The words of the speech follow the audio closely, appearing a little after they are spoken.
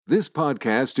This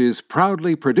podcast is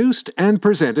proudly produced and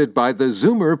presented by the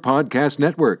Zoomer Podcast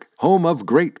Network, home of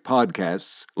great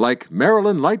podcasts like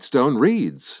Marilyn Lightstone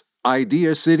Reads,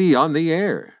 Idea City on the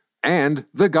Air, and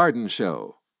The Garden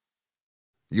Show.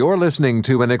 You're listening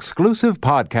to an exclusive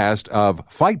podcast of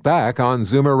Fight Back on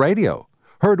Zoomer Radio,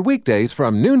 heard weekdays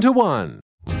from noon to 1.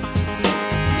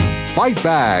 Fight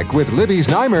Back with Libby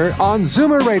Znaimer on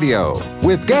Zoomer Radio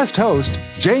with guest host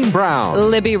Jane Brown.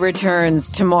 Libby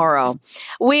returns tomorrow.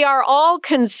 We are all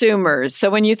consumers. So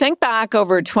when you think back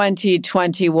over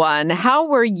 2021, how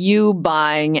were you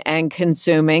buying and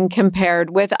consuming compared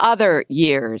with other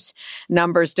years?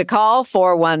 Numbers to call,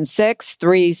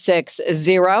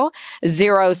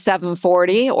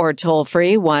 416-360-0740 or toll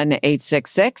free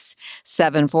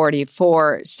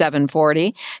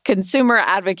 1-866-744-740. Consumer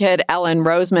advocate Ellen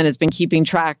Roseman has been keeping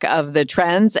track of the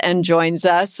trends and joins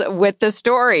us with the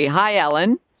story. Hi,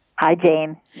 Ellen. Hi,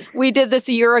 Jane. We did this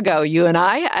a year ago, you and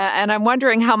I, and I'm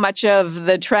wondering how much of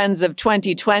the trends of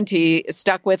 2020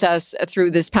 stuck with us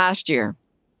through this past year.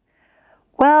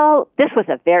 Well, this was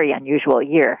a very unusual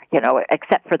year,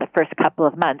 except for the first couple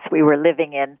of months. We were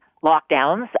living in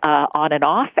lockdowns on and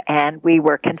off, and we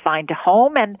were confined to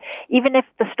home. And even if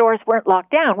the stores weren't locked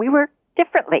down, we were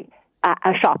differently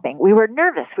shopping. We were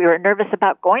nervous. We were nervous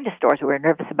about going to stores. We were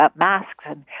nervous about masks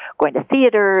and going to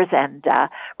theaters and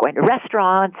going to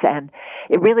restaurants. And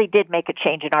it really did make a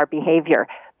change in our behavior.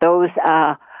 Those,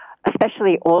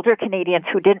 especially older Canadians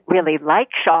who didn't really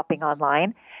like shopping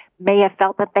online, may have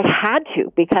felt that they had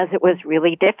to because it was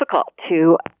really difficult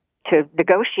to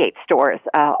negotiate stores.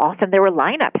 Often there were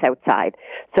lineups outside,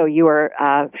 so you were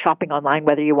shopping online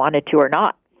whether you wanted to or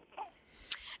not.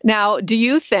 Now, do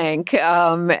you think,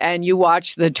 and you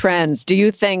watch the trends, do you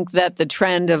think that the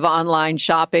trend of online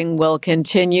shopping will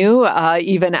continue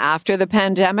even after the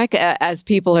pandemic as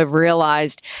people have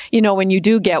realized, when you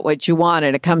do get what you want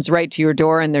and it comes right to your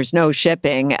door and there's no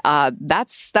shipping,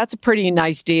 that's a pretty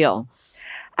nice deal.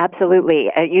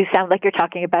 Absolutely. You sound like you're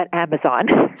talking about Amazon.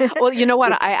 Well, you know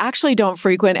what? I actually don't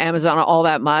frequent Amazon all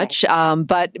that much,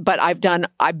 but I've done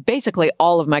basically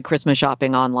all of my Christmas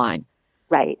shopping online.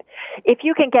 Right. If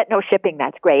you can get no shipping,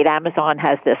 that's great. Amazon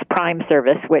has this Prime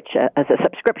service, which is a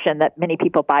subscription that many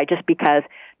people buy just because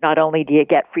not only do you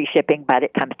get free shipping, but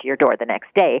it comes to your door the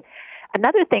next day.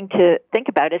 Another thing to think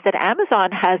about is that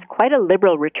Amazon has quite a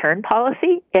liberal return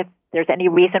policy. If there's any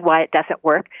reason why it doesn't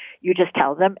work, you just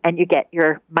tell them and you get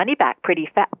your money back pretty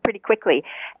quickly.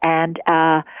 And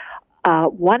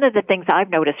one of the things I've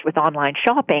noticed with online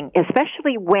shopping,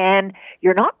 especially when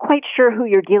you're not quite sure who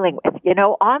you're dealing with,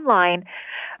 online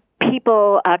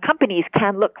companies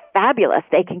can look fabulous.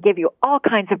 They can give you all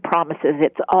kinds of promises.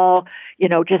 It's all,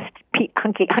 just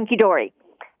hunky-dory.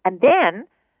 And then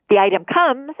the item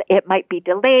comes, it might be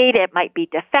delayed, it might be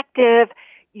defective.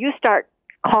 You start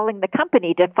calling the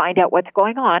company to find out what's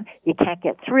going on. You can't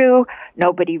get through.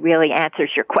 Nobody really answers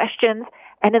your questions.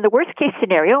 And in the worst case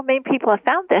scenario, many people have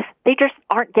found this, they just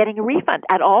aren't getting a refund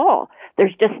at all.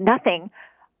 There's just nothing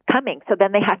coming. So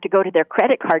then they have to go to their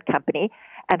credit card company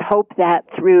and hope that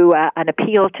through an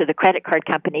appeal to the credit card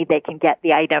company, they can get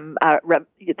the item,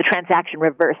 the transaction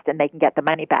reversed and they can get the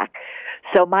money back.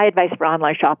 So my advice for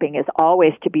online shopping is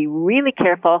always to be really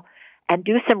careful and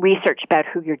do some research about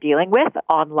who you're dealing with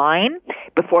online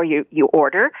before you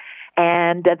order.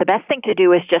 And the best thing to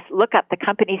do is just look up the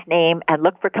company's name and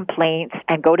look for complaints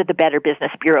and go to the Better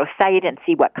Business Bureau site and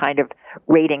see what kind of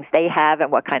ratings they have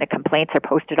and what kind of complaints are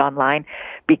posted online,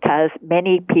 because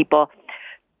many people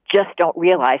just don't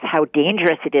realize how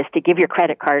dangerous it is to give your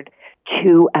credit card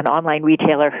to an online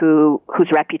retailer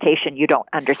whose reputation you don't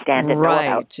understand and know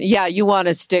about. Yeah, you want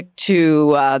to stick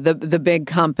to the big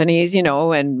companies,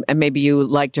 and maybe you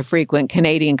like to frequent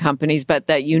Canadian companies, but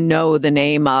that the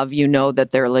name of, that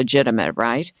they're legitimate,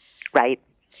 right? Right.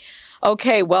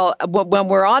 Okay, well, when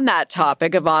we're on that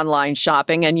topic of online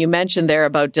shopping, and you mentioned there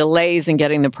about delays in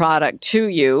getting the product to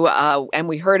you, and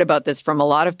we heard about this from a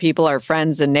lot of people, our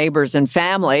friends and neighbors and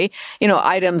family,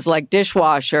 items like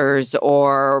dishwashers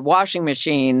or washing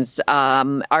machines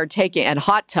are taking, and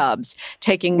hot tubs,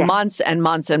 taking months and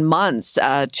months and months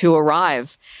to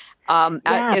arrive.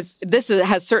 This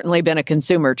has certainly been a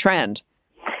consumer trend.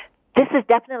 This is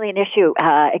definitely an issue.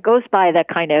 It goes by the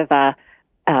kind of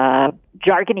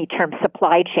jargony term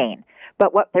supply chain.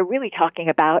 But what they're really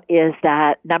talking about is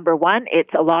that, number one,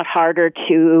 it's a lot harder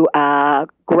to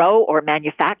grow or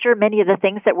manufacture many of the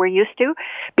things that we're used to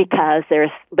because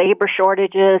there's labor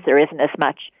shortages, there isn't as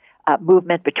much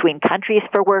movement between countries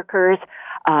for workers,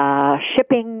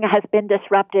 shipping has been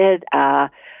disrupted,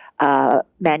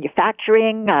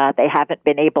 manufacturing, they haven't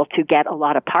been able to get a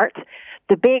lot of parts.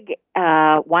 The big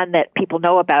one that people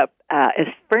know about is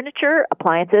furniture,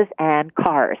 appliances, and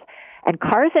cars. And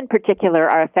cars in particular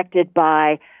are affected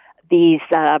by these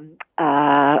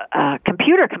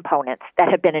computer components that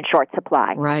have been in short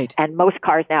supply. Right. And most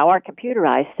cars now are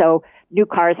computerized, so new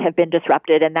cars have been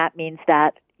disrupted, and that means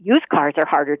that used cars are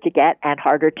harder to get and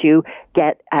harder to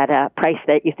get at a price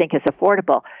that you think is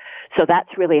affordable. So that's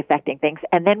really affecting things.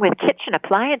 And then with kitchen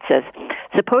appliances,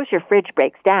 suppose your fridge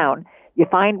breaks down, you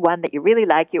find one that you really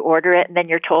like, you order it, and then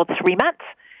you're told 3 months.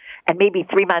 And maybe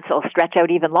 3 months will stretch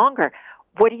out even longer.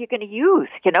 What are you going to use?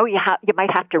 You might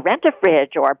have to rent a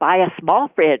fridge or buy a small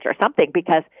fridge or something,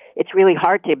 because it's really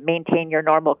hard to maintain your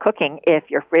normal cooking if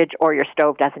your fridge or your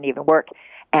stove doesn't even work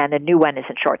and a new one is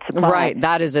in short supply. Right.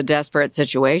 That is a desperate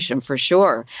situation for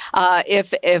sure.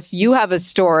 If you have a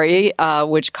story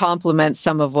which complements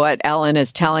some of what Ellen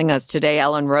is telling us today,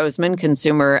 Ellen Roseman,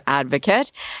 consumer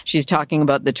advocate, she's talking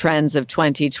about the trends of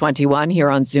 2021 here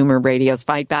on Zoomer Radio's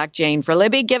Fight Back. Jane for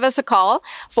Libby, give us a call,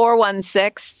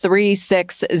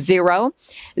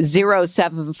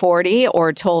 416-360-0740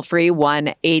 or toll free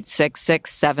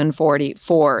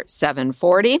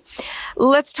 1-866-740-4740.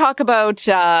 Let's talk about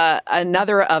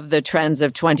another of the trends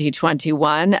of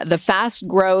 2021, the fast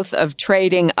growth of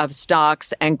trading of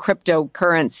stocks and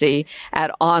cryptocurrency at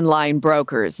online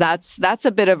brokers. That's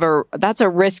a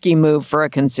risky move for a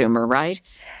consumer, right?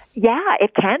 Yeah,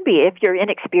 it can be if you're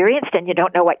inexperienced and you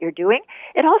don't know what you're doing.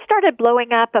 It all started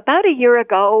blowing up about a year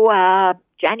ago,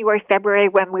 January, February,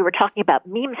 when we were talking about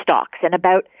meme stocks and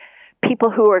about people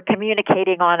who were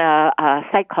communicating on a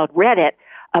site called Reddit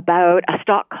about a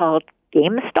stock called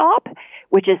GameStop,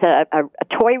 which is a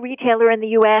toy retailer in the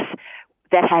U.S.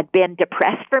 that had been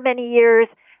depressed for many years.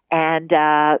 And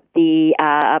the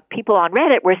people on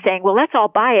Reddit were saying, well, let's all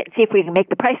buy it and see if we can make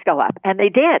the price go up. And they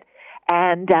did.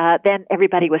 And then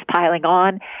everybody was piling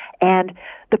on. And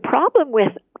the problem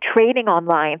with trading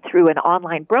online through an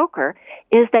online broker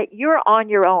is that you're on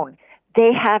your own.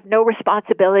 They have no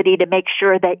responsibility to make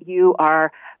sure that you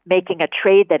are making a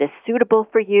trade that is suitable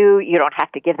for you. You don't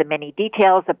have to give them any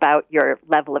details about your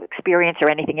level of experience or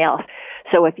anything else.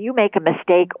 So if you make a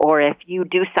mistake or if you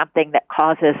do something that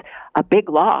causes a big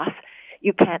loss,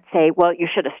 you can't say, well, you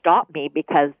should have stopped me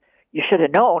because you should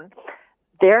have known.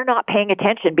 They're not paying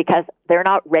attention because they're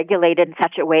not regulated in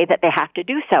such a way that they have to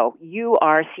do so. You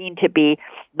are seen to be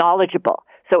knowledgeable.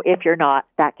 So if you're not,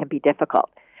 that can be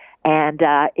difficult. And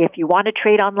if you want to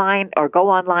trade online or go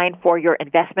online for your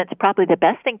investments, probably the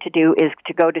best thing to do is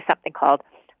to go to something called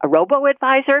a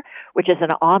robo-advisor, which is an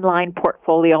online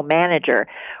portfolio manager,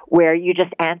 where you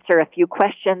just answer a few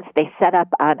questions. They set up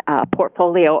a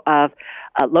portfolio of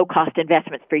low-cost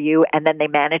investments for you, and then they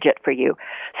manage it for you.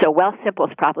 So Wealthsimple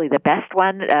is probably the best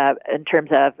one in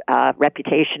terms of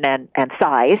reputation and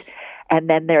size. And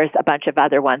then there's a bunch of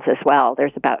other ones as well.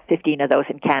 There's about 15 of those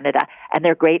in Canada, and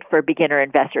they're great for beginner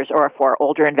investors or for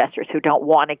older investors who don't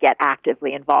want to get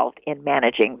actively involved in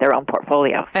managing their own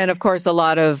portfolio. And of course, a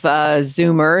lot of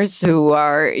Zoomers who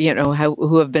are,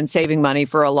 who have been saving money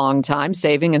for a long time,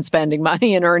 saving and spending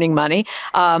money and earning money.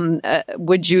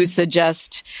 Would you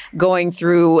suggest going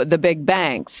through the big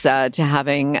banks to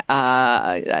having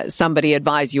somebody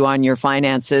advise you on your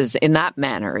finances in that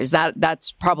manner?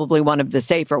 That's probably one of the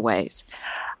safer ways?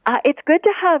 It's good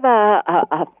to have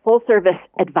a full-service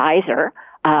advisor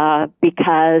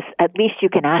because at least you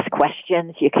can ask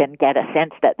questions. You can get a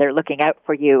sense that they're looking out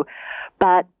for you.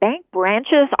 But bank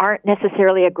branches aren't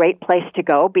necessarily a great place to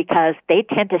go because they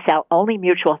tend to sell only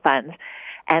mutual funds.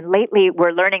 And lately,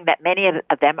 we're learning that many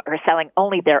of them are selling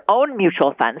only their own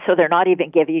mutual funds, so they're not even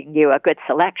giving you a good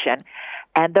selection.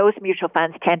 And those mutual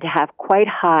funds tend to have quite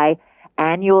high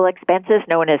annual expenses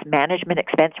known as management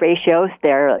expense ratios.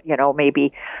 They're,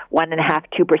 maybe 1.5%,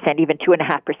 2%, even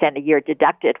 2.5% a year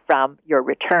deducted from your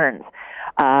returns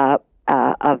of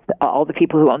all the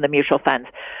people who own the mutual funds.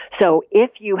 So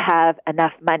if you have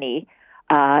enough money,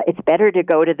 it's better to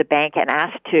go to the bank and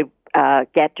ask to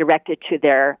get directed to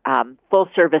their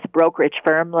full-service brokerage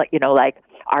firm, like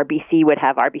RBC would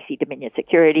have RBC Dominion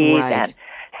Securities, right, and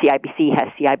CIBC has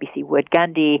CIBC Wood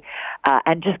Gundy,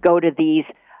 and just go to these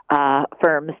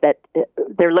firms that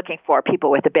they're looking for people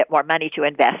with a bit more money to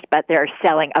invest, but they're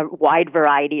selling a wide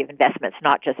variety of investments,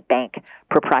 not just bank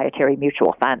proprietary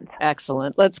mutual funds.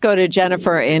 Excellent. Let's go to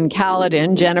Jennifer in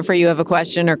Caledon. Jennifer, you have a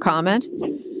question or comment?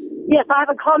 Yes, I have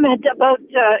a comment about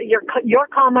your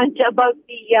comment about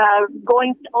the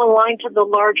going online to the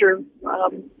larger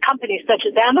companies such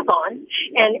as Amazon.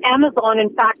 And Amazon, in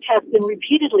fact, has been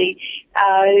repeatedly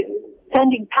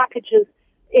sending packages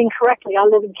incorrectly. I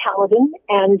live in Caledon,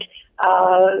 and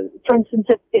for instance,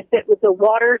 if it was a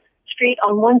water street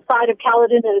on one side of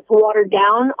Caledon and it's watered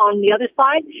down on the other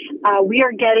side, we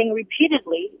are getting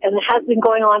repeatedly, and it has been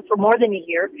going on for more than a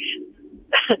year,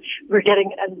 we're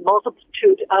getting a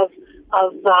multitude of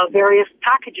various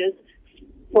packages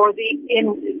for the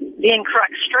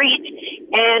incorrect street,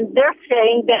 and they're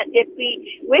saying that if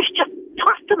we wish to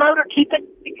toss them out or keep it,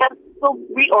 because we'll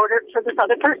reorder it for this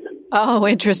other person. Oh,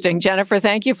 interesting. Jennifer,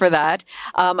 thank you for that.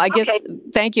 I guess,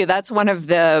 thank you. That's one of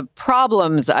the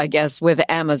problems, I guess, with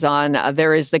Amazon.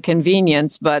 There is the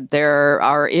convenience, but there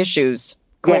are issues,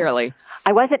 clearly. Yeah.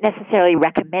 I wasn't necessarily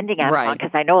recommending Amazon because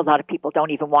I know a lot of people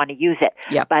don't even want to use it,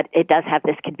 but it does have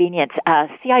this convenience.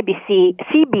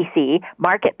 CBC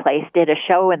Marketplace did a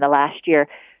show in the last year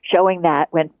showing that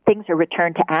when things are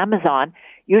returned to Amazon,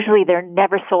 usually they're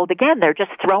never sold again. They're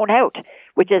just thrown out,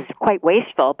 which is quite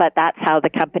wasteful, but that's how the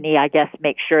company, I guess,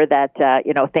 makes sure that,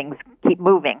 things keep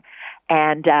moving.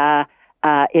 And,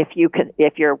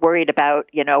 if you're worried about,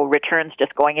 returns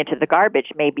just going into the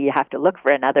garbage, maybe you have to look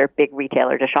for another big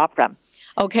retailer to shop from.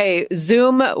 Okay.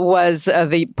 Zoom was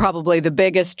probably the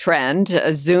biggest trend.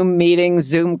 Zoom meetings,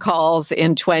 Zoom calls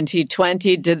in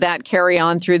 2020. Did that carry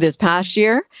on through this past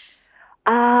year?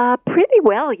 Pretty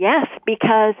well, yes,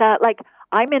 because,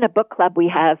 I'm in a book club. We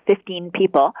have 15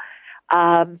 people.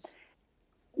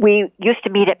 We used to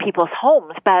meet at people's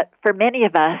homes, but for many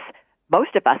of us,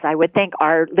 most of us, I would think,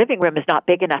 our living room is not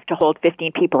big enough to hold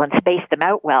 15 people and space them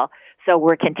out well. So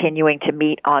we're continuing to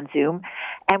meet on Zoom.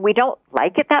 And we don't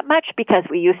like it that much because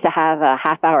we used to have a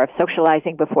half hour of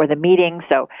socializing before the meeting.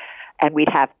 And we'd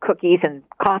have cookies and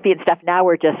coffee and stuff. Now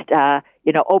we're just,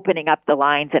 opening up the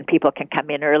lines and people can come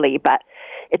in early. But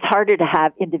it's harder to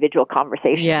have individual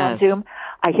conversations on Zoom.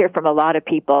 I hear from a lot of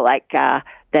people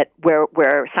that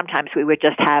where sometimes we would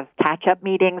just have catch-up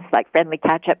meetings, like friendly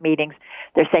catch-up meetings.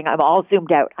 They're saying, I'm all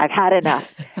Zoomed out. I've had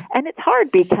enough. And it's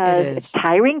hard because it's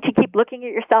tiring to keep looking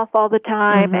at yourself all the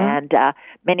time. And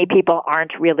many people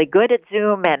aren't really good at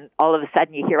Zoom. And all of a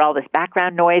sudden you hear all this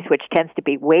background noise, which tends to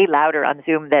be way louder on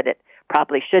Zoom than it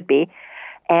probably should be.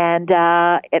 And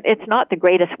it's not the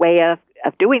greatest way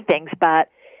of doing things, but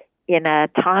in a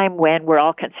time when we're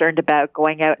all concerned about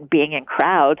going out and being in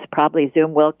crowds, probably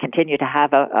Zoom will continue to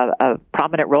have a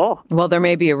prominent role. Well, there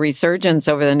may be a resurgence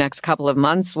over the next couple of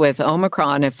months with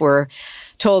Omicron if we're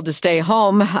told to stay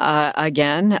home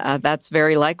again. That's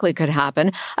very likely could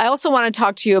happen. I also want to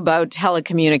talk to you about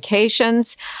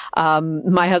telecommunications.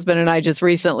 My husband and I just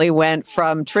recently went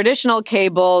from traditional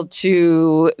cable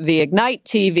to the Ignite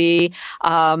TV.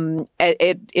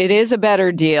 It is a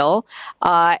better deal,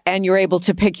 and you're able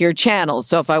to pick your channels.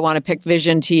 So if I want to pick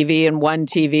Vision TV and One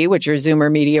TV, which are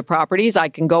Zoomer Media properties, I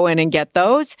can go in and get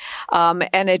those.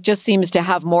 And it just seems to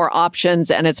have more options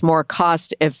and it's more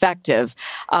cost effective.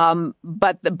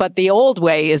 But the old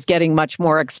way is getting much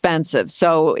more expensive.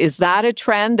 So is that a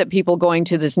trend that people going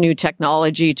to this new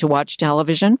technology to watch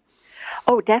television?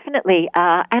 Oh, definitely.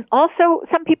 And also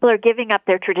some people are giving up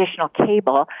their traditional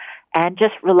cable and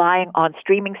just relying on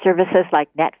streaming services like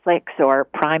Netflix or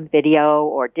Prime Video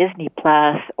or Disney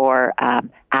Plus or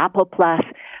Apple Plus.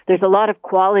 There's a lot of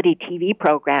quality TV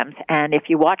programs, and if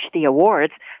you watch the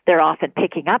awards, they're often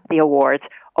picking up the awards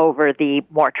over the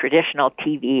more traditional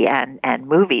TV and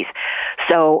movies.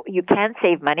 So you can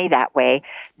save money that way.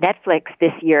 Netflix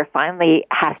this year finally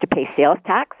has to pay sales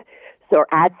tax, or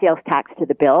add sales tax to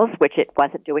the bills, which it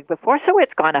wasn't doing before, so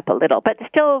it's gone up a little, but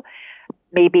still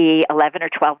maybe $11 or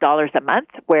 $12 a month,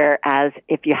 whereas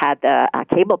if you had the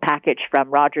cable package from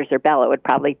Rogers or Bell, it would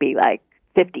probably be like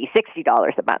 $50,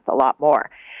 $60 a month, a lot more.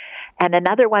 And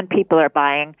another one people are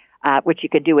buying, which you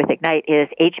can do with Ignite, is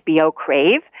HBO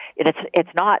Crave. It's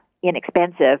not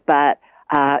inexpensive, but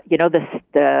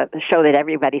the show that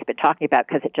everybody's been talking about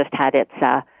because it just had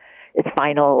its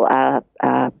final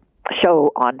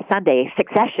show on Sunday,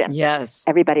 Succession. Yes.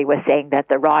 Everybody was saying that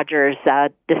the Rogers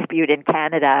dispute in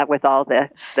Canada with all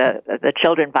the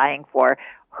children vying for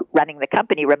running the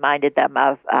company reminded them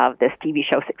of this TV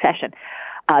show Succession.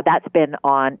 That's been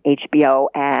on HBO,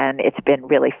 and it's been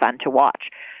really fun to watch.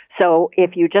 So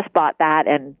if you just bought that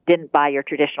and didn't buy your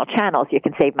traditional channels, you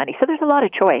can save money. So there's a lot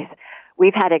of choice.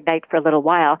 We've had Ignite for a little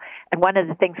while, and one of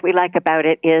the things we like about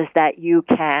it is that you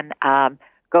can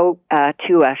go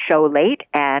to a show late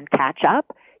and catch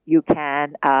up. You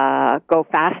can go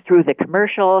fast through the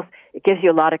commercials. It gives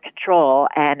you a lot of control,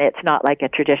 and it's not like a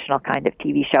traditional kind of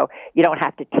TV show. You don't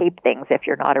have to tape things if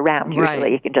you're not around.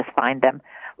 Usually you can just find them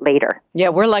later. Yeah,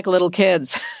 we're like little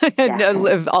kids.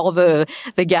 All the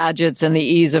gadgets and the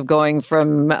ease of going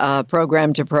from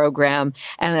program to program.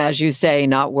 And as you say,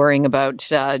 not worrying about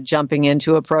jumping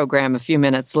into a program a few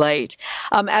minutes late.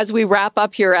 As we wrap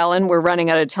up here, Ellen, we're running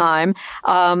out of time.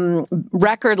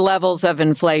 Record levels of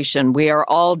inflation. We are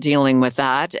all dealing with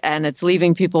that. And it's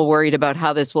leaving people worried about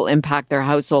how this will impact their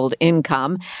household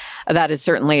income. That is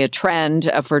certainly a trend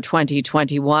for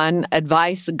 2021.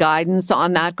 Advice, guidance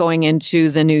on that going into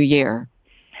the new year?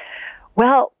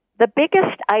 Well, the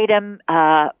biggest item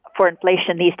for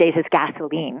inflation these days is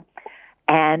gasoline.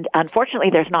 And unfortunately,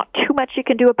 there's not too much you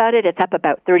can do about it. It's up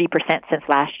about 30% since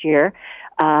last year.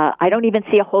 I don't even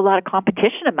see a whole lot of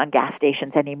competition among gas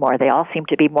stations anymore. They all seem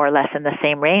to be more or less in the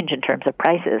same range in terms of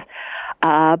prices.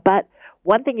 But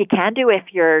one thing you can do if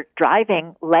you're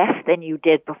driving less than you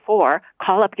did before,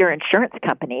 call up your insurance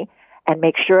company and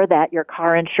make sure that your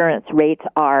car insurance rates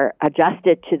are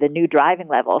adjusted to the new driving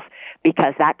levels,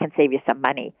 because that can save you some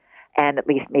money and at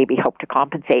least maybe hope to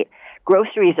compensate.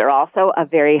 Groceries are also a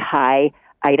very high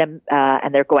item,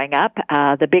 and they're going up.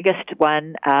 The biggest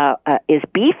one is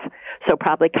beef, so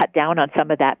probably cut down on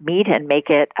some of that meat and make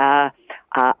it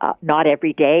not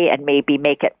every day, and maybe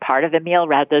make it part of a meal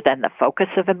rather than the focus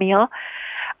of a meal.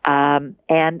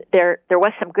 And there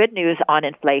was some good news on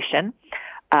inflation.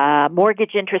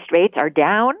 Mortgage interest rates are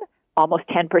down almost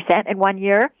 10% in 1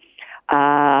 year.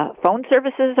 Phone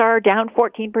services are down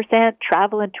 14%,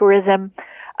 travel and tourism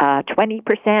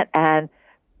 20%, and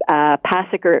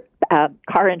passenger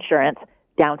car insurance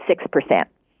down 6%.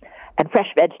 And fresh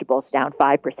vegetables down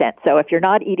 5%. So if you're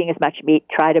not eating as much meat,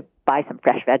 try to buy some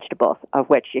fresh vegetables, of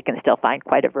which you can still find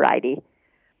quite a variety.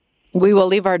 We will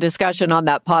leave our discussion on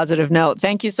that positive note.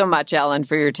 Thank you so much, Ellen,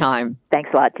 for your time. Thanks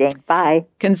a lot, Jane. Bye.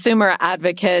 Consumer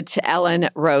advocate Ellen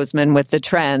Roseman with the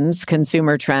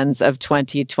consumer trends of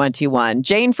 2021.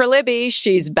 Jane for Libby,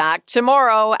 she's back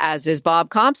tomorrow, as is Bob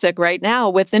Komsic right now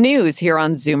with the news here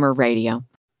on Zoomer Radio.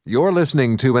 You're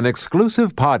listening to an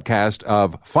exclusive podcast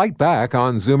of Fight Back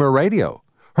on Zoomer Radio.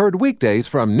 Heard weekdays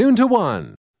from noon to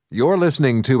 1. You're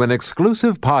listening to an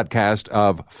exclusive podcast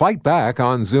of Fight Back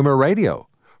on Zoomer Radio.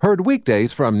 Heard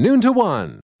weekdays from noon to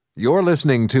 1. You're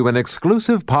listening to an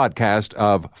exclusive podcast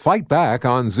of Fight Back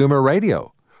on Zoomer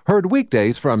Radio. Heard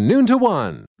weekdays from noon to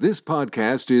 1. This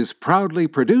podcast is proudly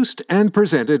produced and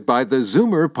presented by the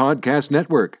Zoomer Podcast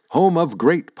Network, home of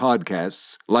great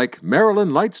podcasts like Marilyn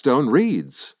Lightstone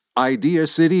Reads, Idea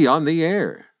City on the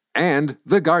Air, and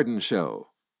The Garden Show.